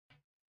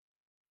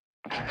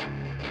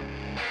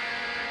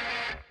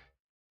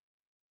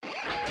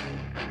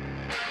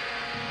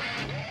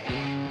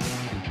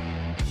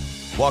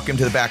Welcome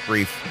to the Back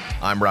Brief.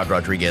 I'm Rod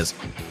Rodriguez.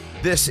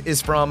 This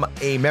is from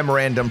a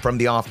memorandum from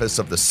the Office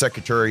of the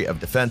Secretary of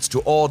Defense to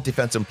all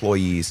defense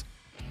employees,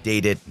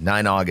 dated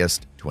 9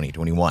 August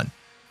 2021.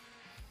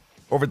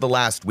 Over the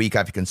last week,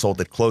 I've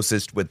consulted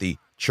closest with the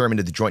Chairman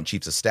of the Joint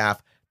Chiefs of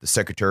Staff, the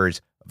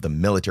Secretaries of the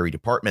military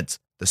departments,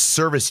 the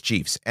service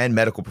chiefs, and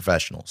medical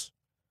professionals.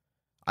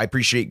 I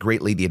appreciate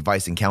greatly the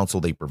advice and counsel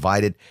they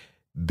provided.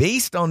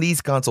 Based on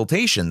these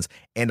consultations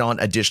and on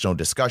additional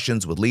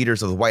discussions with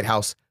leaders of the White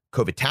House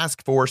COVID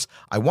Task Force,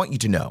 I want you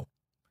to know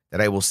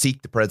that I will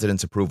seek the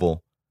President's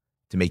approval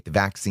to make the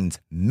vaccines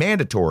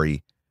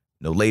mandatory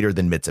no later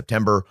than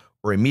mid-September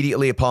or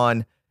immediately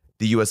upon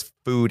the U.S.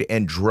 Food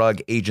and Drug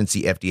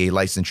Agency FDA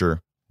licensure,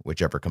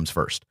 whichever comes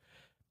first.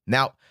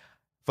 Now,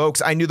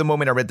 folks, I knew the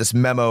moment I read this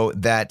memo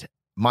that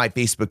my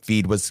Facebook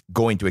feed was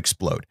going to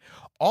explode.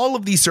 All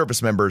of these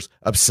service members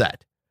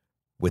upset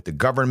with the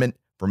government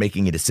for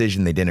making a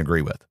decision they didn't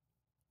agree with.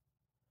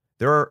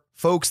 There are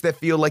folks that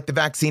feel like the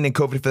vaccine and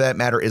COVID, for that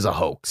matter, is a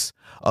hoax.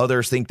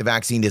 Others think the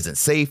vaccine isn't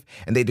safe,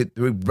 and they'd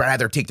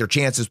rather take their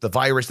chances with the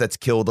virus that's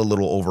killed a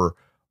little over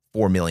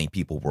 4 million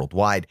people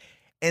worldwide.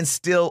 And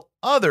still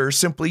others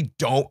simply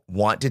don't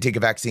want to take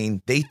a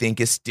vaccine they think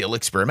is still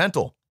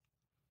experimental.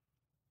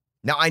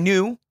 Now, I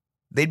knew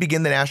they'd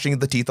begin the gnashing of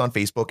the teeth on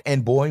Facebook,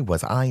 and boy,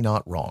 was I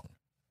not wrong.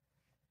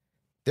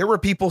 There were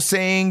people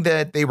saying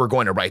that they were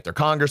going to write their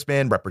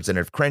congressman,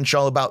 Representative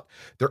Crenshaw, about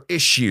their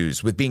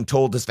issues with being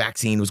told this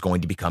vaccine was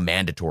going to become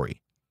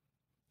mandatory.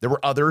 There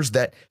were others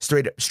that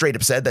straight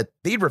up said that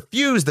they'd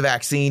refuse the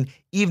vaccine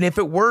even if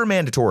it were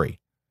mandatory.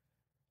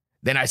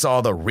 Then I saw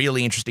the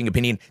really interesting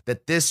opinion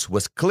that this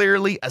was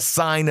clearly a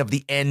sign of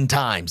the end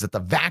times, that the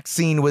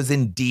vaccine was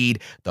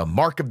indeed the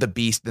mark of the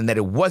beast, and that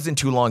it wasn't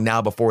too long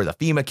now before the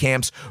FEMA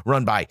camps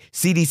run by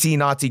CDC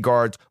Nazi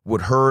guards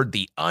would herd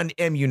the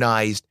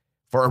unimmunized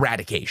for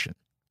eradication.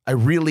 I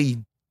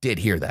really did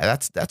hear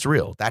that. That's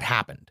real. That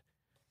happened.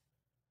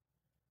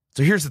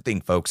 So here's the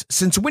thing, folks.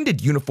 Since when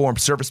did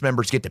uniformed service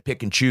members get to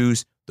pick and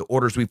choose the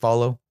orders we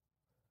follow?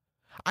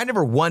 I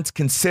never once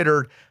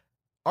considered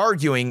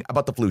arguing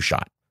about the flu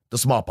shot, the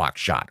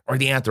smallpox shot, or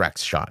the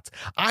anthrax shots.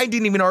 I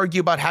didn't even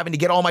argue about having to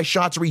get all my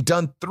shots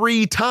redone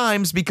 3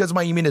 times because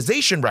my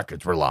immunization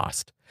records were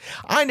lost.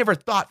 I never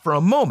thought for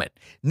a moment,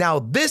 now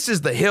this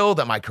is the hill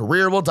that my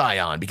career will die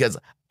on because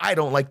I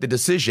don't like the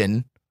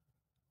decision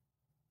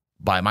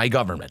by my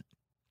government.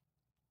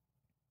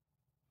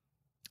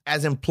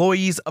 As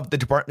employees of the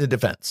Department of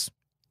Defense,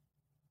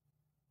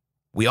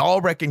 we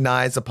all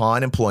recognize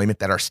upon employment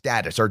that our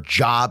status, our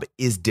job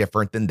is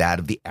different than that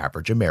of the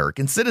average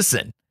American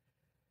citizen.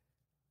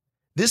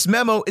 This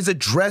memo is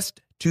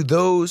addressed to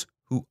those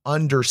who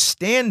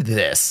understand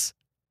this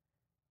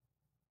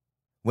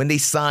when they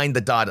sign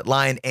the dotted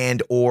line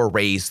and or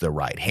raise the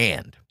right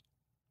hand.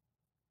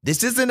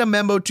 This isn't a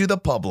memo to the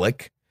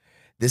public.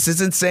 This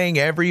isn't saying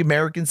every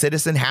American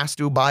citizen has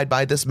to abide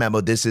by this memo.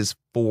 This is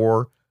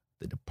for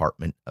the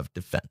Department of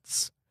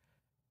Defense.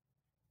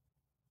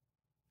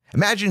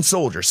 Imagine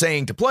soldiers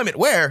saying, deployment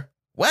where?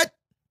 What?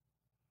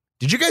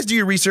 Did you guys do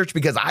your research?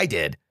 Because I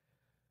did.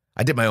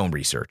 I did my own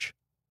research.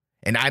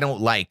 And I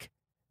don't like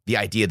the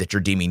idea that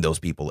you're deeming those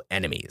people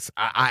enemies.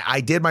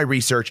 I did my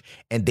research,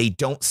 and they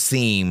don't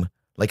seem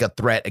like a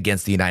threat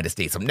against the United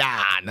States. I'm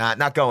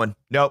not going.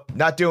 Nope,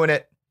 not doing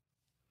it.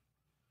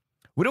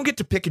 We don't get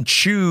to pick and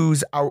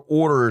choose our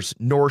orders,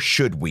 nor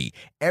should we.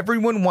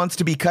 Everyone wants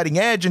to be cutting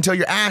edge until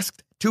you're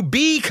asked to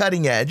be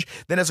cutting edge.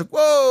 Then it's like,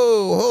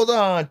 whoa, hold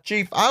on,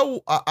 Chief. I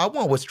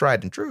want what's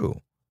tried and true.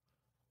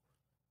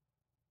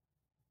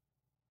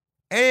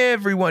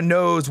 Everyone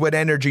knows what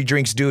energy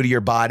drinks do to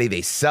your body.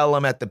 They sell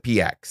them at the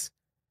PX.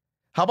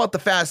 How about the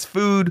fast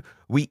food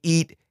we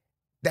eat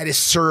that is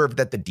served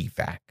at the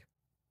DFAC?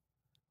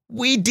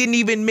 We didn't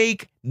even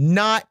make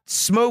not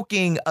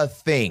smoking a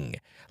thing.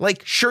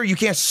 Like, sure, you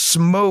can't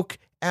smoke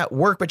at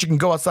work, but you can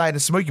go outside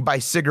and smoke. You buy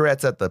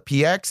cigarettes at the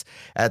PX,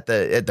 at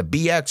the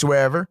BX,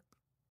 wherever.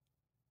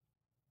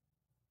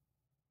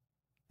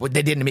 But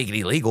they didn't make it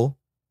illegal.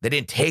 They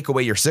didn't take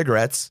away your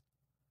cigarettes.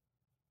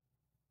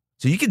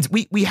 So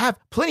we have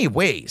plenty of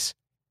ways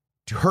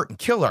to hurt and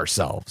kill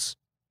ourselves.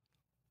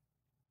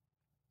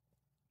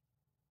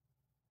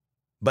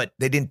 But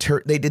they didn't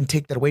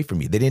take that away from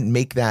you. They didn't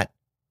make that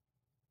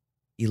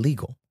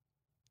illegal.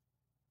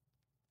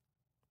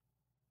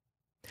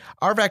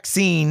 Our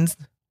vaccines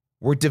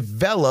were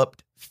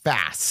developed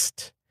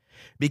fast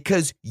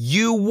because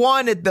you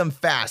wanted them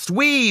fast.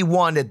 We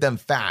wanted them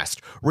fast.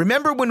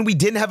 Remember when we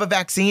didn't have a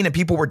vaccine and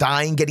people were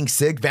dying, getting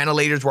sick,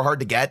 ventilators were hard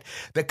to get,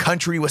 the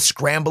country was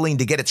scrambling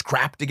to get its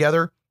crap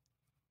together?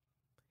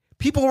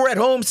 People were at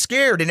home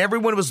scared and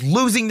everyone was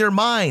losing their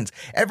minds.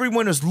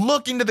 Everyone was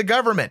looking to the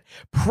government,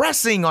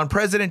 pressing on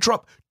President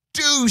Trump,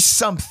 do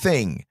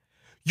something.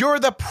 You're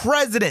the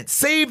president.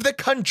 Save the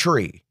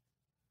country.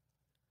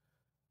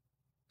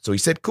 So he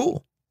said,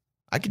 cool,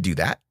 I could do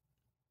that.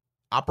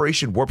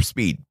 Operation Warp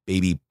Speed,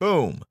 baby.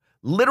 Boom.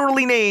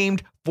 Literally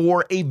named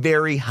for a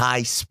very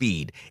high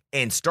speed.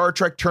 In Star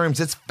Trek terms,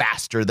 it's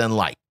faster than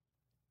light.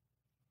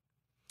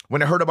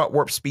 When I heard about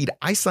warp speed,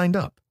 I signed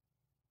up.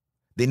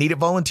 They needed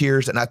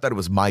volunteers, and I thought it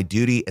was my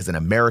duty as an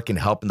American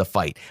to help in the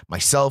fight.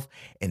 Myself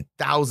and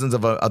thousands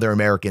of other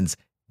Americans,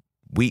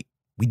 we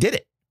did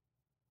it.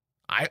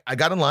 I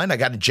got in line, I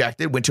got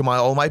ejected, went to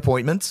all my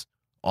appointments,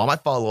 all my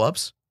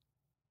follow-ups.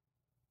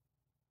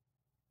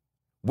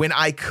 When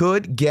I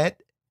could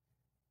get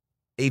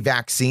a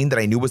vaccine that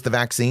I knew was the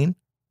vaccine,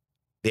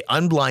 they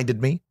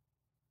unblinded me.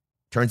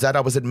 Turns out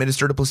I was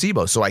administered a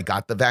placebo, so I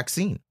got the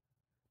vaccine.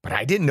 But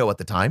I didn't know at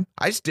the time.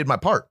 I just did my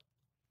part.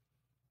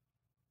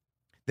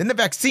 Then the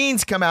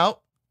vaccines come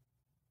out,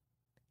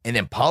 and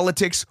then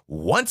politics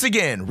once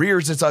again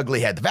rears its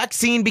ugly head. The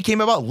vaccine became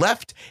about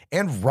left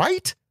and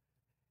right.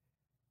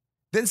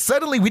 Then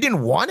suddenly we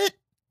didn't want it.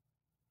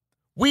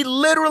 We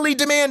literally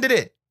demanded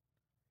it.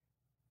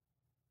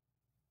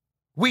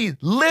 We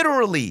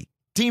literally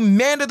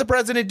demanded the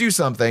president do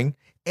something,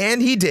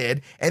 and he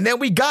did. And then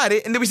we got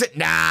it, and then we said,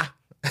 nah,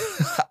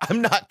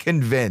 I'm not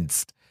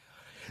convinced.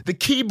 The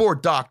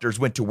keyboard doctors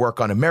went to work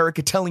on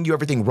America telling you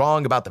everything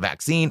wrong about the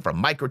vaccine,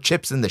 from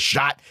microchips in the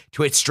shot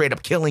to it straight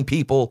up killing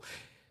people.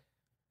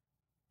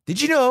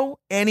 Did you know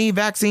any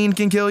vaccine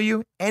can kill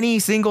you? Any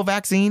single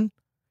vaccine?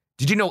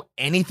 Did you know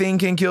anything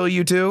can kill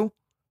you too?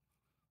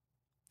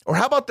 Or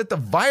how about that the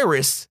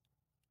virus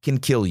can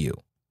kill you?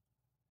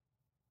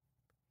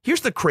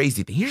 Here's the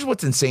crazy thing. Here's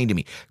what's insane to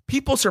me.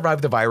 People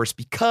survive the virus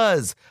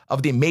because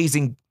of the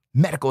amazing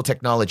medical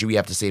technology we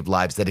have to save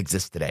lives that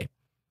exists today.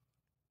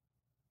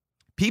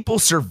 People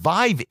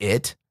survive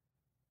it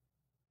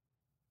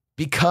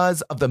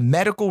because of the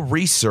medical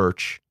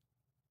research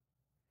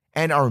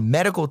and our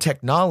medical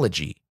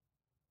technology.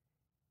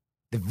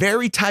 The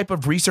very type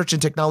of research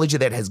and technology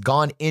that has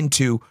gone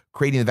into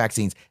creating the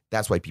vaccines.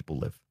 That's why people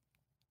live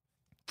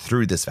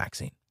through this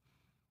vaccine.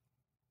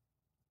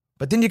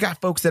 But then you got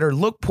folks that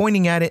are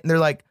pointing at it and they're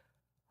like,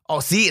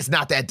 oh, see, it's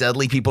not that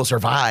deadly. People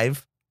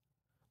survive.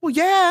 Well,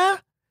 yeah.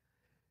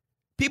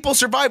 People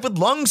survive with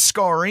lung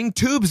scarring,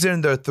 tubes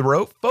in their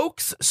throat.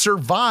 Folks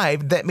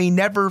survive that may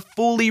never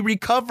fully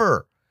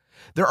recover.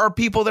 There are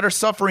people that are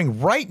suffering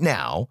right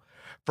now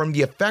from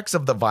the effects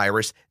of the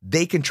virus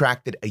they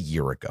contracted a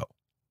year ago.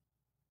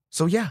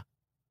 So yeah,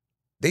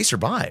 they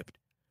survived.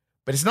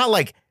 But it's not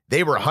like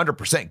they were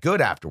 100%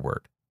 good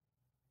afterward.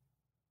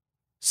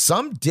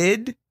 Some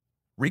did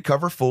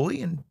recover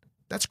fully, and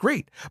that's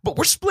great. But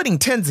we're splitting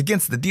tens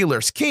against the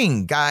dealer's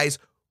king, guys.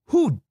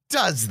 Who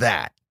does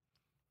that?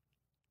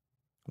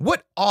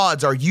 What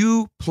odds are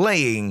you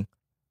playing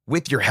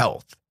with your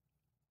health?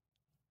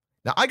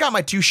 Now, I got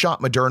my 2-shot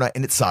Moderna,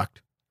 and it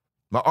sucked.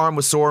 My arm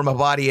was sore, my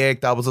body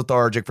ached, I was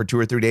lethargic for 2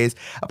 or 3 days.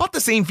 About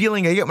the same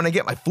feeling I get when I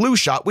get my flu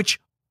shot,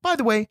 which, by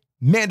the way,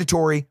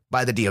 mandatory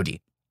by the DoD.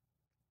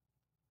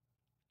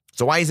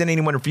 So why isn't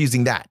anyone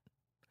refusing that?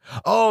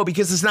 Oh,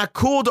 because it's not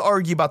cool to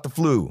argue about the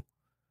flu.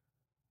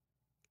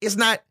 It's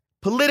not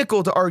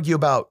political to argue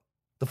about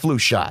the flu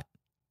shot.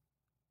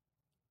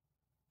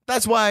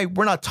 That's why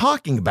we're not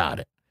talking about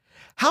it.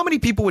 How many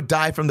people would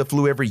die from the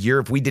flu every year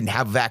if we didn't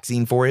have a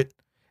vaccine for it?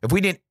 If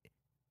we didn't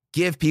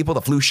give people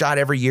the flu shot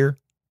every year?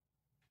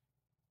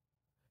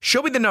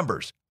 Show me the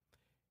numbers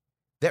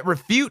that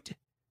refute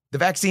the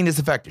vaccine is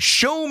effective.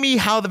 Show me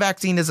how the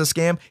vaccine is a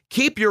scam.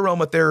 Keep your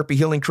aromatherapy,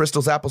 healing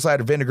crystals, apple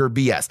cider vinegar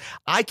BS.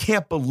 I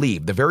can't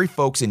believe the very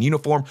folks in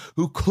uniform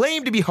who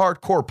claim to be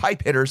hardcore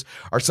pipe hitters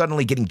are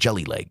suddenly getting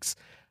jelly legs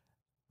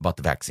about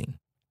the vaccine.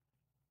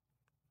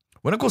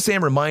 When Uncle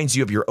Sam reminds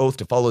you of your oath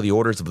to follow the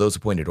orders of those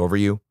appointed over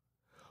you,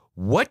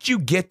 what you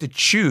get to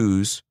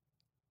choose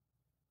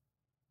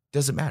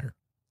doesn't matter.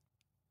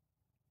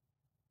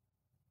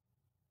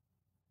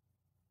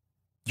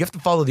 You have to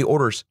follow the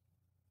orders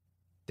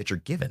that you're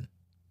given.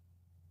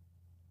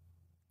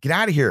 Get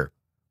out of here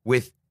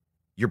with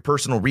your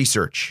personal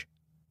research.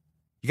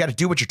 You got to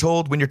do what you're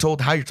told, when you're told,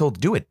 how you're told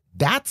to do it.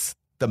 That's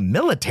the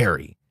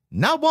military,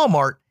 not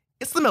Walmart.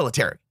 It's the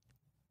military.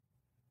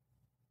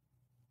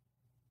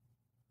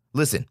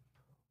 Listen,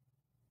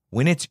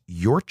 when it's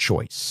your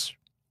choice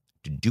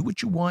to do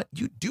what you want,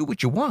 you do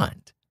what you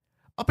want.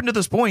 Up until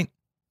this point,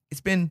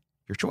 it's been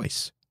your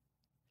choice.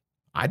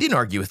 I didn't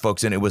argue with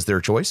folks and it was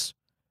their choice.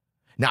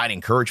 Now, I'd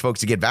encourage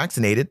folks to get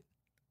vaccinated,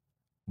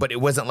 but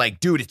it wasn't like,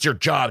 dude, it's your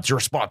job, it's your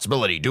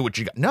responsibility, do what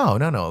you got.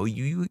 No.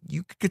 You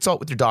consult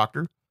with your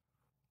doctor.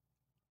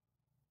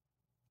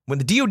 When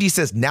the DoD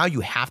says now you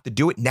have to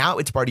do it, now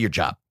it's part of your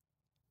job.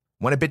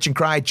 Want to bitch and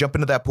cry? Jump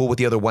into that pool with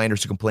the other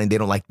whiners who complain they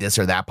don't like this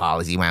or that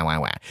policy.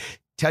 Wah.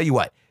 Tell you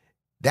what,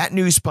 that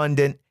news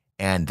pundit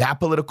and that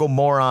political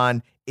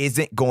moron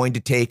isn't going to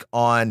take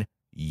on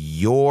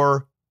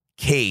your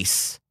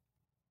case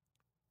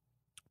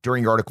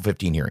during your Article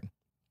 15 hearing.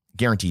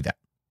 Guarantee that.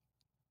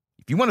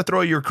 If you want to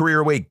throw your career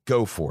away,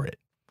 go for it.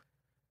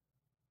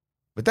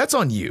 But that's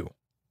on you.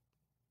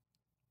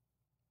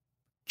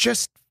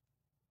 Just,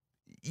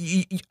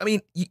 you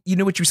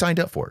knew what you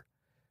signed up for.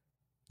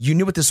 You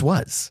knew what this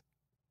was.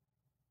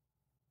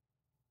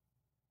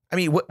 I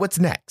mean, what's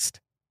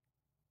next?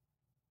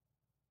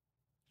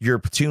 You're a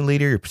platoon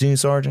leader, you're a platoon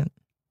sergeant.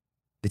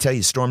 They tell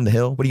you to storm the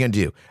hill. What are you going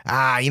to do?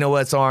 You know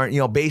what,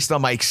 Sergeant? Based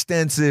on my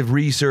extensive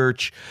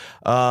research,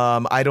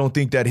 I don't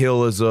think that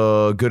hill is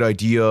a good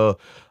idea.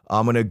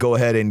 I'm going to go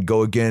ahead and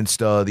go against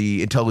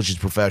the intelligence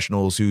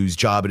professionals whose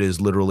job it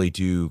is literally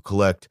to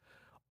collect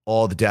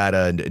all the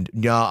data. And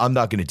no, I'm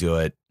not going to do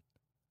it.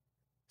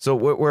 So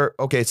we're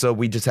okay. So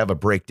we just have a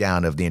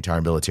breakdown of the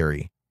entire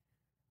military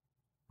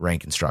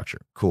rank and structure.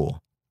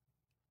 Cool.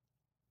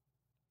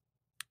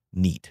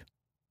 Neat.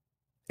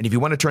 And if you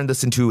want to turn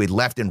this into a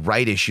left and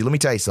right issue, let me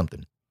tell you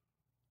something.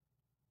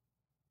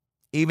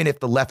 Even if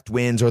the left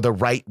wins or the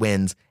right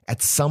wins,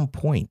 at some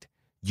point,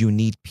 you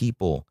need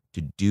people to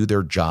do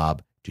their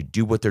job, to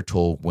do what they're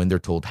told, when they're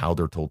told, how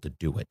they're told to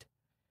do it.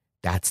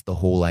 That's the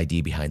whole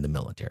idea behind the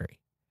military.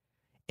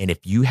 And if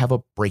you have a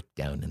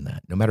breakdown in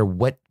that, no matter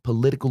what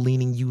political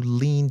leaning you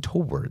lean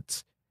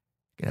towards,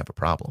 you're going to have a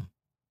problem.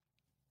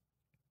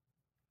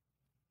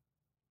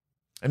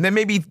 And then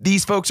maybe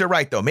these folks are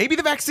right, though. Maybe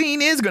the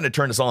vaccine is going to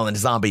turn us all into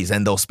zombies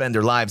and they'll spend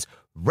their lives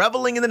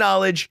reveling in the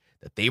knowledge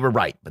that they were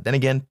right. But then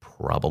again,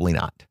 probably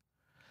not.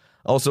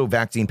 Also,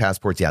 vaccine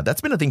passports. Yeah,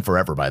 that's been a thing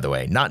forever, by the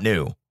way. Not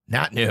new.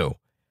 Not new.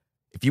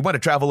 If you want to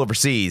travel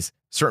overseas,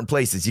 certain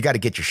places, you got to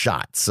get your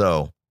shot.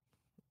 So,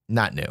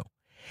 not new.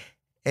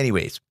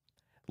 Anyways,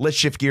 let's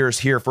shift gears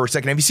here for a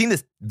second. Have you seen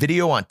this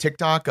video on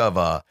TikTok of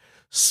a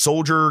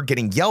soldier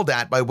getting yelled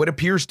at by what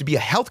appears to be a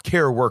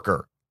healthcare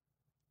worker?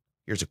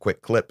 Here's a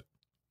quick clip.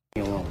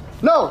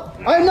 No,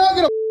 I'm not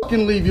gonna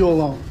fucking leave you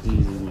alone.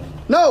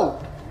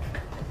 No,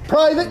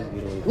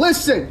 Private,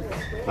 listen.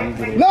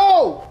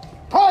 No,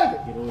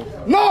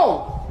 Private,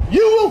 no.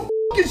 You will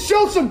fucking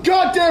show some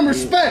goddamn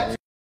respect.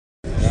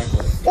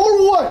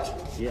 Or what?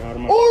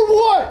 Or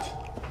what?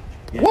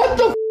 What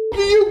the fuck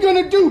are you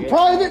gonna do,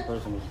 Private?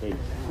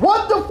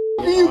 What the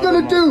fuck are you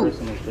gonna do?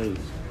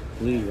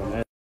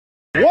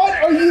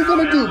 What are you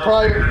gonna do,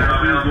 Private?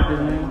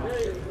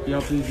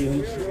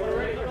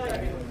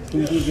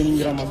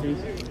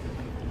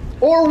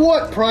 Or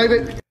what,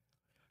 Private?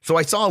 So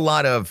I saw a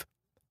lot of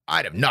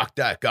 "I'd have knocked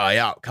that guy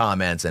out"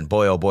 comments, and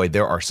boy, oh boy,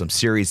 there are some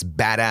serious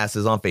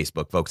badasses on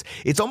Facebook, folks.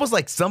 It's almost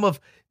like some of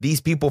these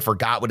people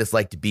forgot what it's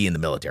like to be in the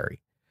military.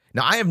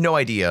 Now, I have no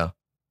idea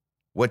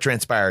what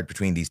transpired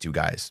between these two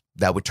guys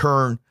that would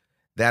turn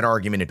that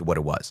argument into what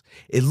it was.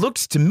 It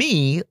looks to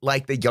me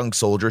like the young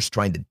soldiers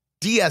trying to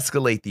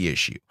de-escalate the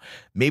issue.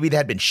 Maybe they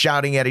had been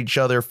shouting at each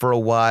other for a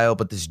while,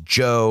 but this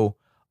Joe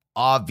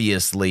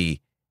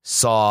obviously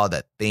saw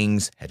that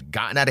things had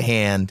gotten out of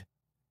hand.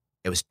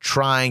 It was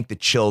trying to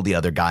chill the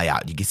other guy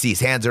out. You can see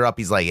his hands are up.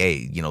 He's like,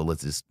 hey,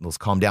 let's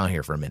calm down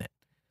here for a minute.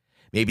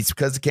 Maybe it's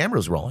because the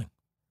camera's rolling.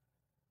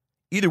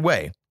 Either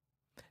way,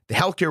 the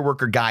healthcare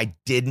worker guy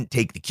didn't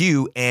take the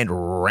cue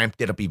and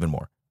ramped it up even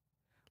more.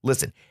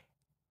 Listen,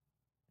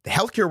 the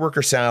healthcare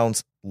worker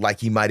sounds like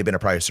he might have been a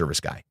prior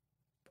service guy,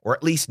 or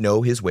at least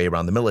know his way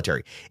around the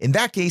military. In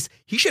that case,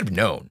 he should have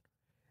known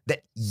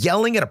that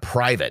yelling at a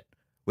private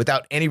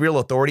without any real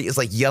authority is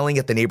like yelling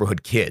at the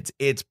neighborhood kids.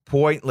 It's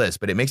pointless,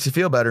 but it makes you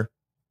feel better.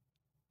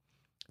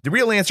 The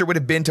real answer would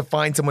have been to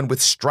find someone with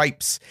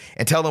stripes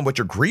and tell them what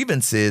your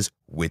grievance is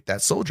with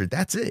that soldier.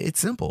 That's it. It's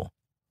simple.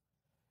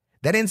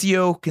 That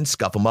NCO can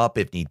scuff him up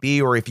if need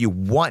be, or if you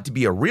want to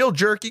be a real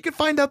jerk, you can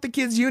find out the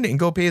kid's unit and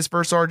go pay his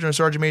first sergeant or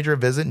sergeant major a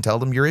visit and tell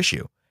them your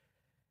issue.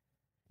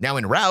 Now,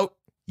 en route,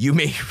 you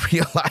may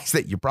realize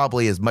that you're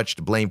probably as much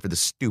to blame for the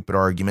stupid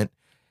argument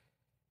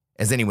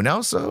as anyone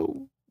else,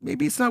 so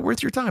maybe it's not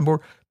worth your time.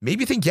 Or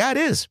maybe you think, yeah, it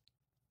is.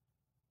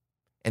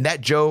 And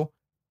that Joe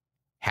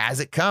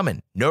has it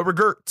coming. No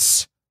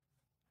regrets.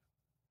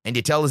 And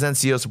you tell his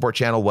NCO support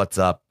channel what's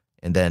up,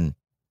 and then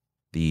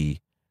the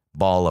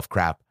ball of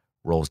crap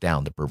rolls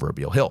down the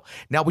proverbial hill.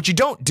 Now, what you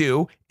don't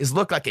do is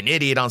look like an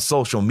idiot on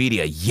social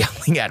media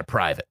yelling at a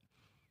private.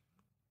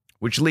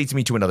 Which leads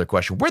me to another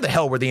question. Where the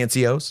hell were the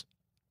NCOs?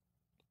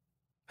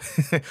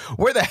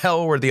 Where the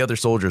hell were the other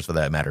soldiers, for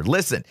that matter?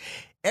 Listen,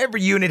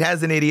 every unit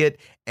has an idiot,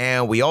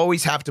 and we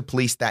always have to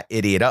police that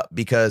idiot up,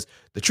 because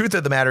the truth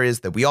of the matter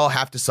is that we all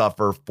have to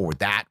suffer for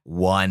that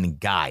one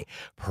guy.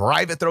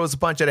 Private throws a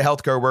punch at a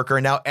healthcare worker,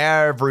 and now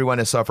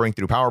everyone is suffering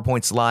through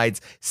PowerPoint slides,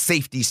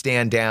 safety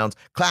stand downs,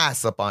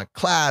 class upon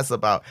class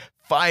about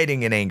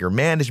fighting and anger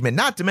management,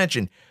 not to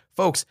mention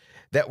folks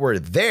that were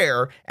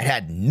there and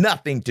had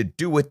nothing to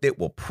do with it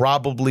will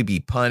probably be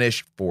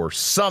punished for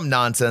some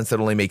nonsense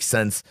that only makes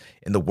sense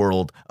in the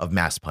world of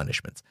mass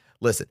punishments.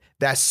 Listen,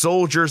 that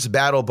soldier's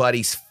battle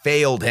buddies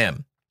failed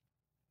him.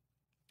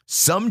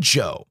 Some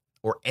Joe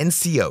or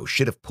NCO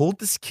should have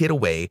pulled this kid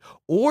away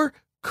or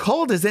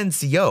called his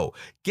NCO.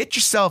 Get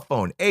your cell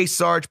phone. Hey,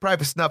 Sarge,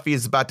 Private Snuffy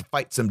is about to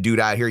fight some dude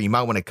out here. You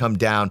might want to come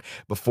down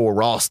before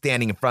we're all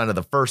standing in front of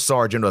the first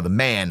sergeant or the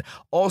man.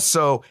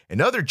 Also,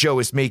 another Joe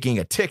is making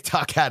a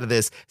TikTok out of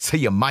this, so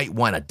you might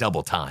want to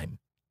double time.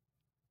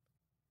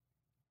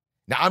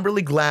 Now, I'm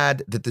really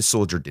glad that this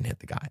soldier didn't hit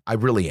the guy. I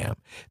really am.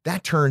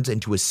 That turns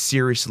into a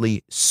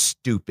seriously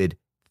stupid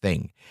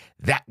thing.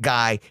 That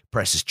guy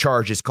presses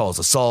charges, calls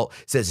assault,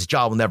 says his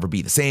job will never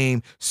be the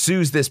same,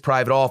 sues this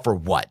private all for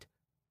what?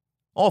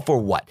 All for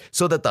what?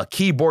 So that the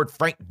keyboard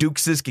Frank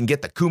Dukeses can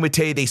get the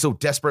kumite they so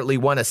desperately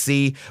want to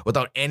see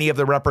without any of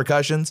the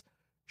repercussions?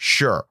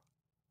 Sure.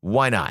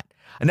 Why not?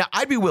 Now,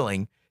 I'd be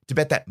willing to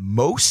bet that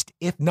most,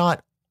 if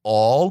not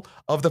all,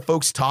 of the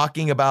folks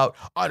talking about,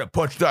 I'd have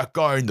punched that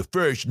guy in the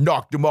face,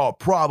 knocked him out,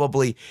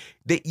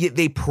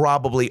 they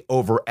probably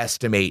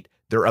overestimate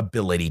their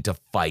ability to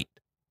fight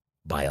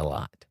by a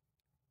lot.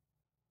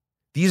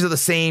 These are the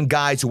same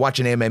guys who watch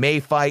an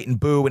MMA fight and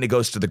boo when it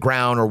goes to the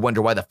ground or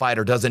wonder why the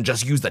fighter doesn't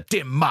just use the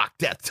dim mock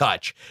death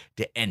touch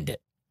to end it.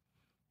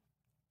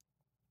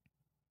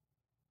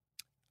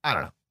 I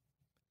don't know.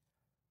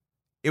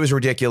 It was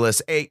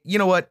ridiculous. Hey, you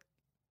know what?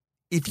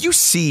 If you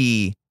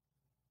see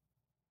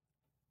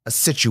a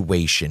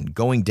situation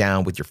going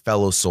down with your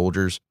fellow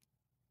soldiers,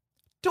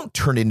 don't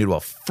turn it into a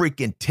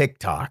freaking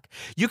TikTok.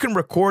 You can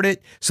record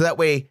it so that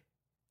way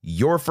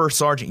your first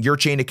sergeant, your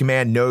chain of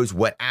command knows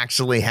what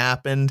actually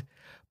happened.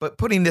 But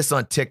putting this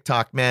on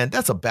TikTok, man,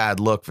 that's a bad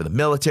look for the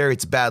military.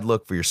 It's a bad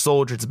look for your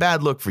soldier. It's a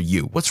bad look for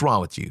you. What's wrong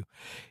with you?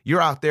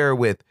 You're out there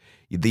with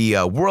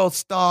the world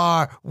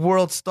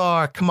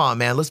star. Come on,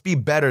 man. Let's be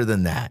better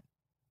than that.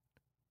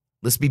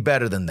 Let's be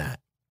better than that.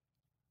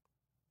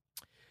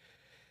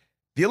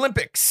 The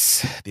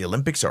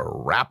Olympics are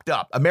wrapped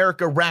up.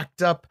 America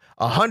racked up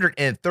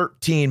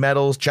 113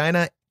 medals.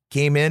 China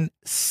came in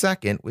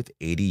second with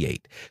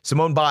 88.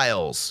 Simone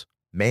Biles,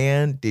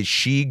 man, did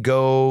she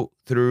go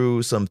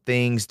through some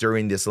things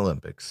during this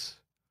Olympics.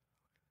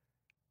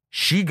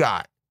 She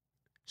got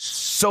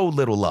so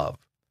little love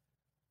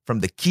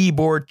from the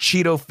keyboard,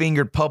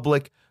 Cheeto-fingered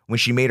public when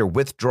she made her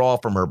withdrawal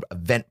from her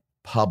event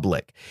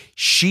public.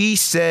 She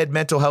said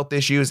mental health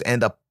issues,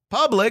 and the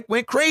public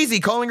went crazy,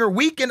 calling her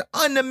weak and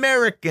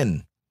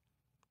un-American.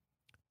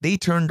 They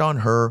turned on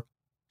her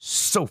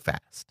so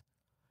fast.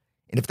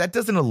 And if that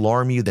doesn't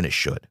alarm you, then it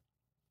should.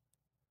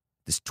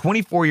 This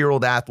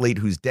 24-year-old athlete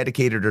who's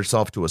dedicated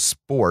herself to a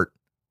sport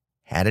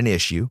had an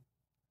issue.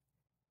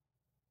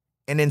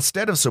 And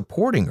instead of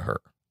supporting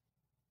her,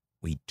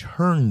 we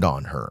turned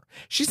on her.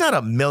 She's not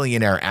a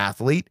millionaire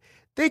athlete.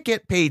 They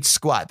get paid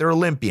squat. They're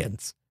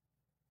Olympians.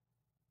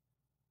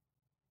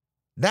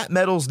 That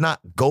medal's not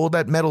gold.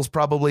 That medal's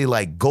probably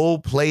like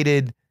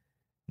gold-plated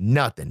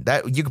nothing.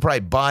 That you could probably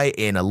buy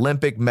an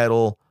Olympic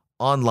medal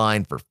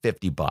online for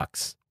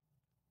 $50.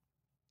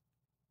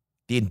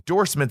 The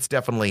endorsements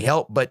definitely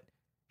help, but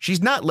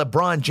she's not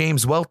LeBron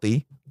James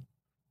wealthy.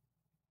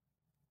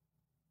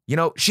 You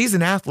know, she's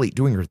an athlete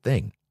doing her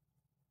thing.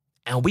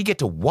 And we get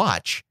to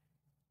watch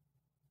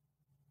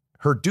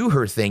her do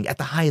her thing at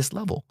the highest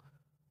level.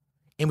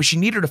 And when she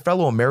needed her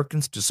fellow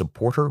Americans to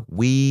support her,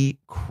 we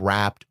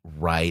crapped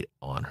right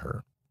on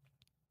her.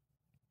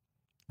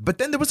 But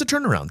then there was a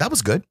turnaround. That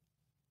was good.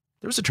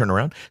 There was a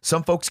turnaround.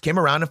 Some folks came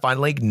around and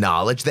finally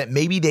acknowledged that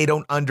maybe they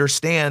don't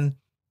understand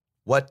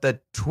what the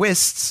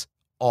twists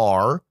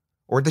are,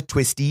 or the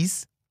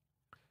twisties.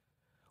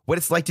 What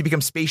it's like to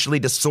become spatially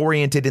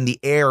disoriented in the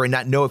air and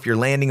not know if you're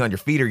landing on your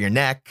feet or your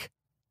neck.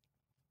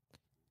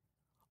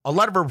 A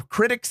lot of her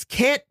critics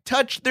can't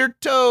touch their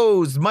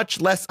toes,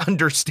 much less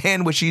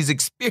understand what she's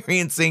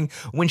experiencing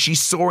when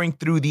she's soaring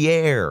through the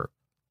air.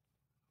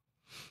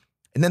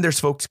 And then there's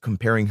folks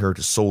comparing her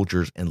to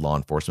soldiers and law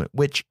enforcement,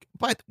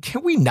 but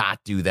can we not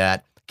do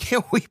that?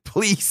 Can we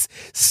please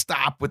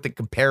stop with the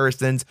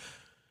comparisons?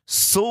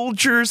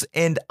 Soldiers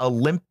and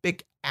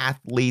Olympic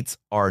athletes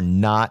are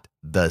not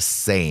the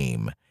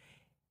same.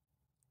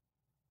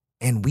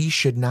 And we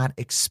should not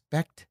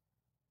expect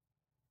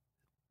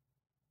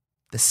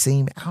the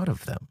same out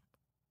of them.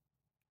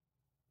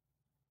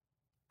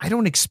 I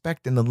don't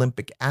expect an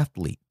Olympic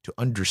athlete to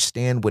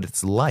understand what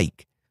it's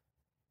like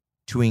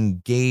to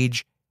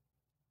engage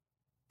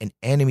an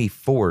enemy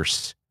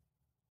force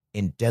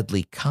in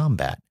deadly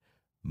combat.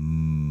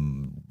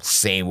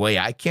 Same way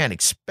I can't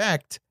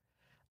expect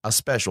a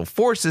special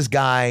forces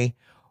guy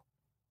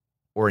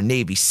or a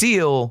Navy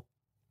SEAL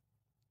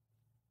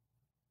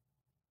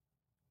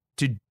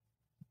to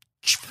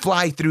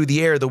fly through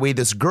the air the way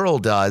this girl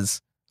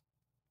does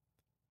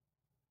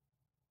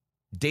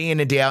day in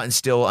and day out and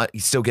still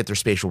get their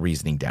spatial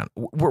reasoning down.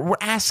 We're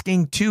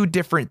asking two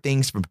different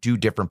things from two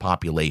different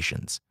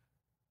populations.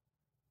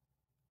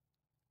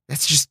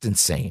 That's just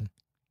insane.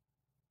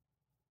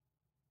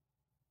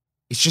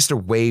 It's just a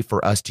way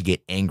for us to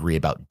get angry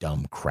about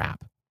dumb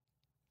crap.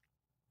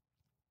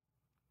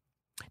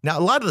 Now,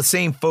 a lot of the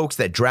same folks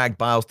that drag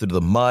Biles through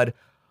the mud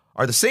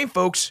are the same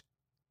folks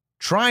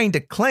trying to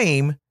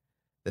claim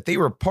that they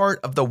were part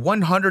of the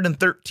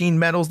 113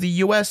 medals the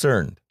U.S.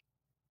 earned.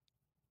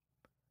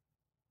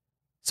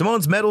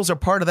 Simone's medals are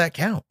part of that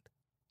count.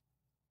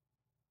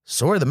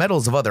 So are the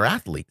medals of other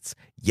athletes.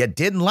 You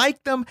didn't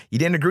like them, you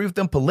didn't agree with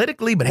them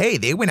politically, but hey,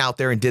 they went out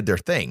there and did their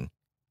thing.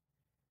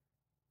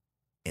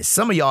 And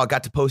some of y'all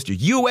got to post your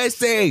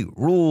USA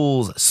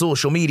rules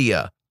social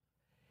media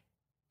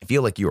and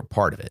feel like you were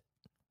part of it.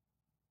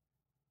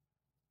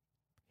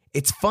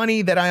 It's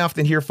funny that I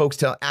often hear folks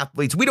tell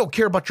athletes, we don't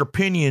care about your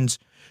opinions,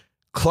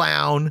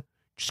 clown.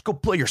 Just go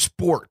play your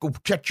sport. Go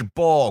catch your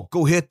ball.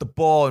 Go hit the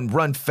ball and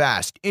run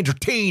fast.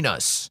 Entertain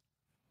us.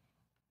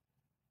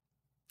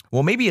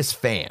 Well, maybe as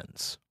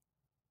fans,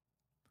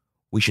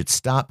 we should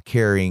stop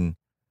caring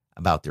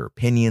about their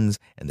opinions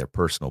and their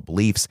personal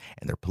beliefs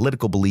and their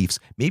political beliefs.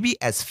 Maybe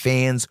as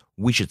fans,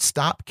 we should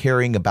stop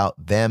caring about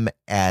them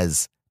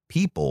as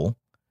people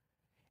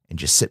and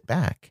just sit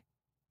back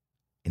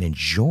and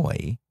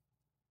enjoy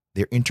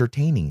their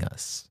entertaining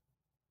us.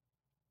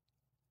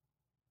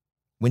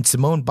 When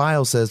Simone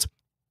Biles says,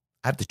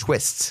 I have the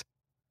twists.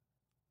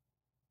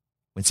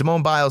 When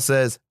Simone Biles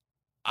says,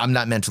 I'm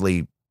not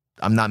mentally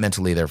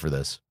there for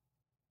this.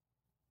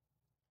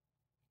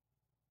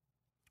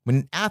 When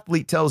an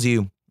athlete tells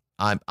you,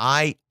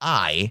 I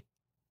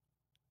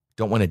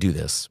don't want to do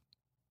this,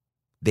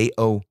 they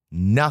owe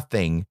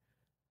nothing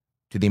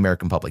to the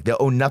American public. They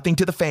owe nothing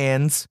to the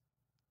fans.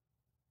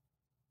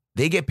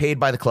 They get paid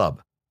by the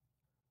club.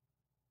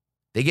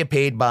 They get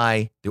paid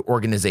by the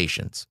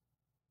organizations.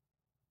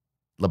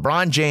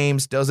 LeBron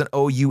James doesn't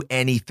owe you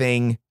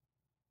anything.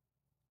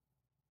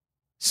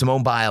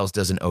 Simone Biles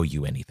doesn't owe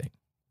you anything.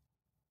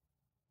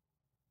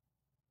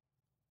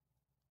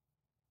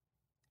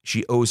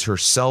 She owes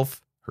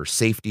herself, her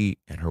safety,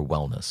 and her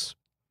wellness.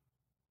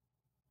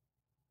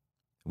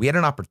 We had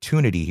an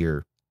opportunity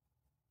here,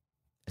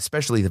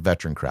 especially the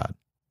veteran crowd.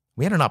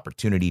 We had an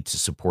opportunity to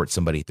support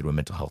somebody through a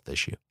mental health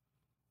issue.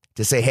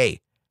 To say,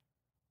 hey,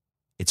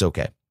 it's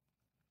okay.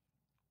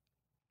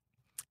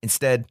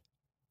 Instead,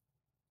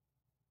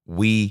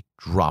 we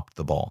dropped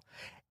the ball.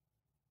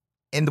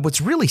 And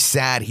what's really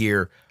sad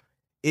here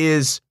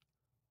is,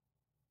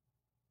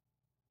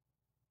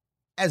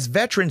 as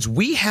veterans,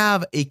 we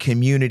have a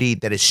community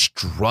that is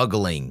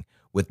struggling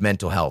with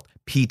mental health,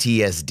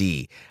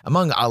 PTSD,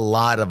 among a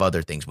lot of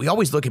other things. We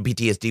always look at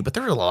PTSD, but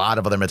there are a lot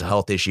of other mental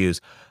health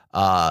issues,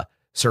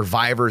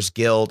 survivor's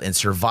guilt, and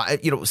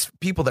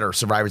people that are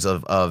survivors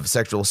of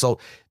sexual assault.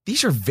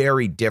 These are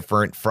very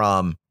different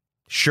from,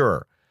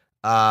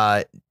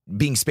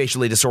 being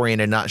spatially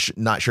disoriented, not sure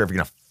if you're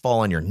going to fall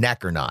on your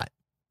neck or not.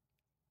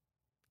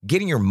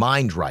 Getting your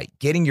mind right,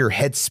 getting your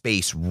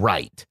headspace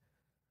right.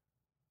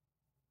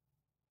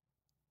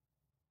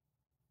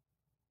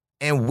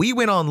 And we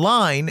went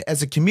online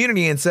as a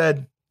community and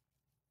said,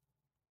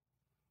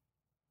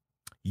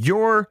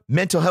 your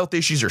mental health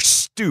issues are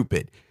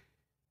stupid.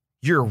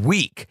 You're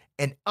weak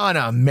and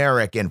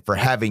un-American for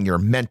having your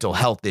mental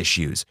health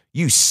issues.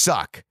 You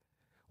suck.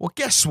 Well,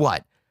 guess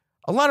what?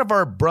 A lot of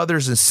our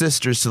brothers and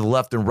sisters to the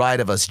left and right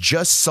of us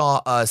just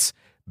saw us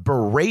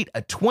berate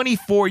a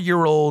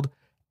 24-year-old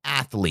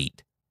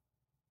athlete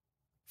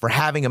for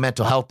having a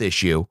mental health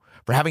issue,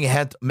 for having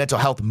a mental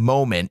health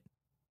moment.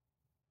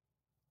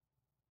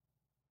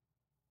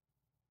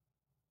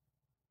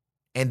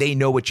 And they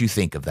know what you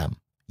think of them.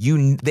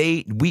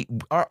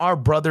 Our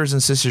brothers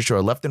and sisters to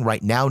our left and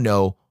right now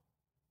know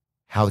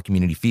how the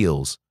community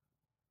feels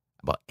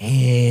about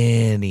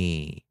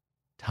any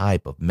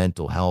type of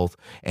mental health,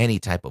 any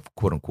type of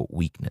quote unquote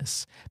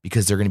weakness,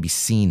 because they're going to be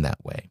seen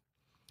that way.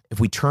 If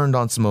we turned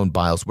on Simone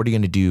Biles, what are you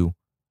going to do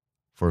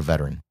for a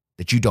veteran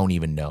that you don't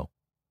even know?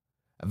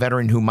 A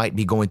veteran who might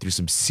be going through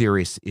some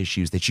serious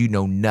issues that you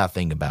know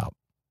nothing about.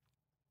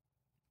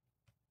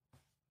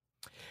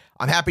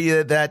 I'm happy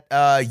that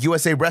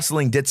USA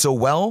Wrestling did so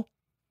well.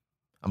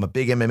 I'm a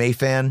big MMA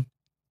fan.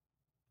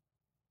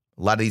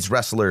 A lot of these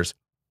wrestlers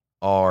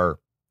are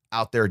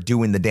out there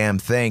doing the damn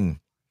thing.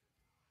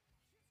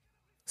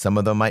 Some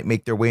of them might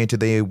make their way into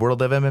the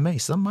world of MMA.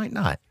 Some might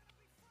not.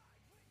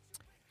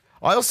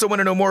 I also want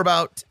to know more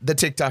about the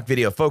TikTok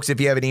video. Folks,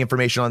 if you have any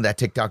information on that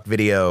TikTok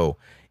video,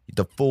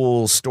 the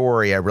full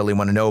story, I really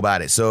want to know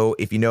about it. So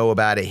if you know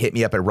about it, hit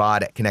me up at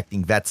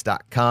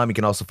rod@connectingvets.com. You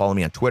can also follow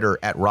me on Twitter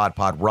at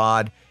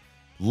rodpodrod.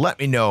 Let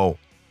me know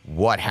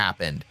what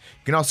happened.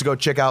 You can also go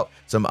check out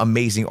some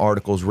amazing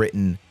articles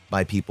written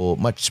by people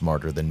much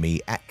smarter than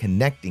me at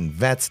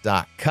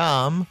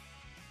connectingvets.com.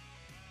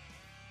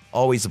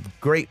 Always a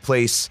great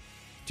place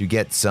to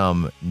get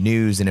some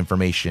news and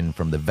information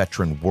from the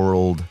veteran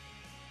world.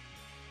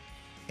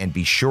 And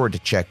be sure to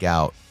check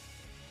out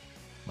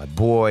my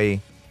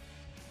boy,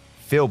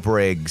 Phil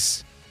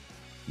Briggs.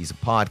 He's a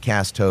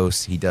podcast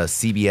host. He does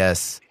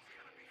CBS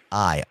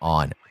Eye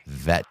on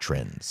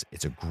Veterans.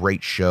 It's a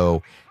great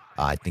show.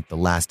 I think the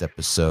last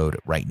episode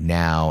right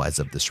now, as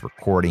of this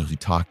recording, he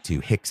talked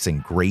to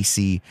Rickson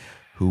Gracie,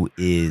 who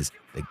is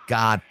the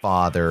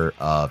godfather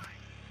of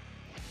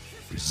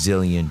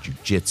Brazilian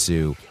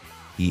Jiu-Jitsu.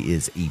 He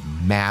is a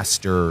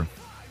master,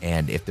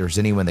 and if there's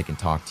anyone that can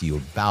talk to you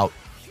about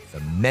the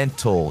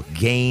mental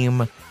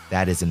game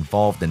that is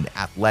involved in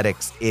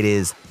athletics, it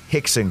is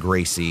Rickson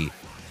Gracie.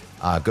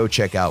 Go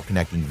check out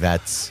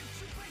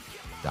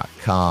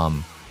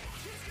connectingvets.com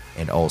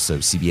and also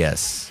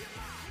CBS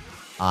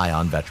Eye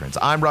on Veterans.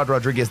 I'm Rod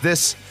Rodriguez.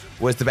 This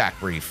was The Back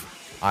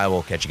Brief. I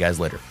will catch you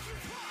guys later.